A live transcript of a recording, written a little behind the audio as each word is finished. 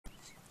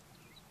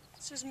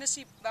This is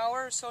Missy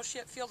Bauer,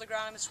 Associate Field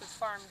Agronomist with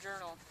Farm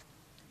Journal.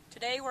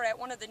 Today we're at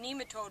one of the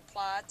nematode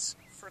plots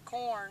for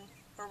corn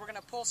where we're going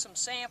to pull some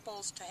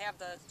samples to have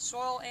the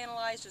soil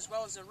analyzed as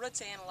well as the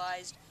roots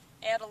analyzed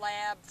at a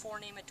lab for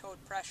nematode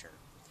pressure.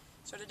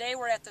 So today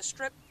we're at the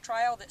strip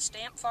trial that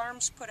Stamp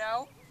Farms put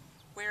out,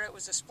 where it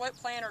was a split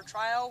planter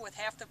trial with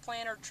half the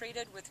planter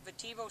treated with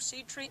Vetivo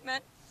seed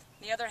treatment,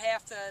 and the other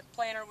half the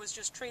planter was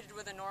just treated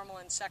with a normal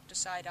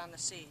insecticide on the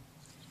seed.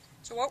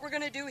 So what we're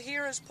going to do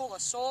here is pull a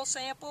soil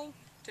sample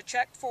to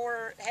check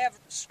for,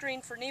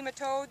 screen for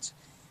nematodes.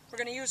 We're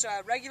going to use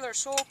a regular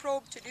soil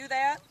probe to do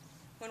that.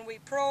 When we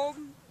probe,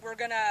 we're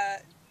going to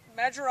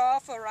measure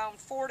off around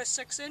 4 to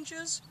 6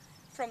 inches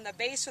from the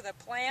base of the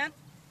plant,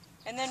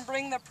 and then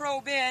bring the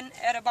probe in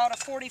at about a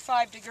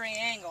 45-degree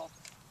angle.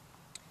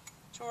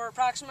 So we're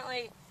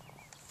approximately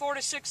 4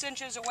 to 6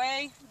 inches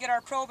away, get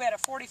our probe at a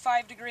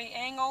 45-degree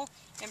angle,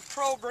 and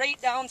probe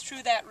right down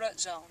through that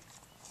root zone.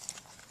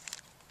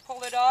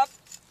 Pull it up,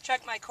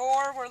 check my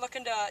core. We're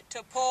looking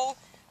to pull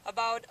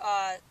about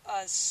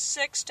a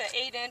 6 to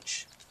 8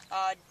 inch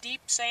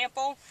deep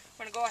sample.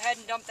 We're going to go ahead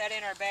and dump that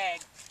in our bag.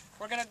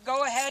 We're going to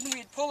go ahead and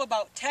we'd pull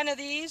about 10 of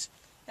these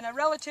in a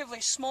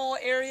relatively small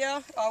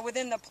area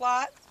within the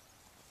plot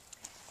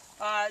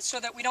so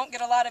that we don't get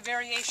a lot of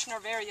variation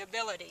or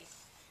variability.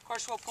 Of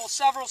course, we'll pull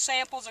several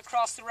samples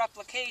across the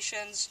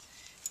replications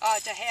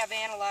to have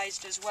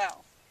analyzed as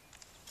well.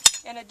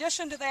 In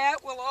addition to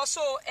that, we'll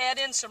also add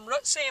in some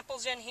root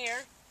samples in here,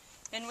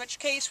 in which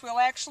case we'll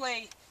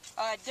actually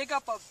dig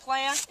up a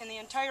plant in the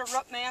entire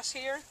root mass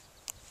here.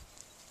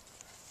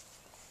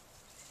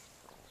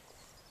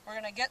 We're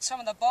going to get some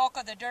of the bulk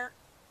of the dirt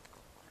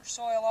or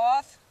soil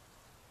off.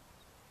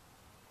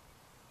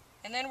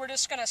 And then we're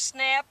just going to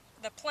snap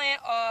the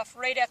plant off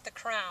right at the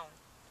crown.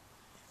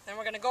 Then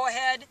we're going to go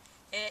ahead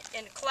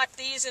and collect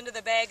these into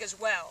the bag as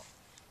well.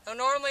 Now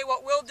normally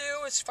what we'll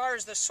do as far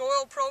as the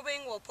soil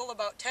probing, we'll pull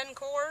about 10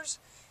 cores,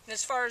 and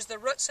as far as the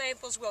root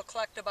samples, we'll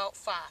collect about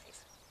 5.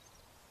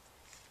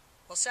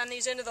 We'll send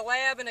these into the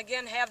lab and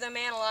again have them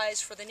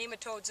analyzed for the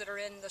nematodes that are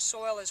in the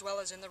soil as well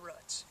as in the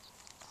roots.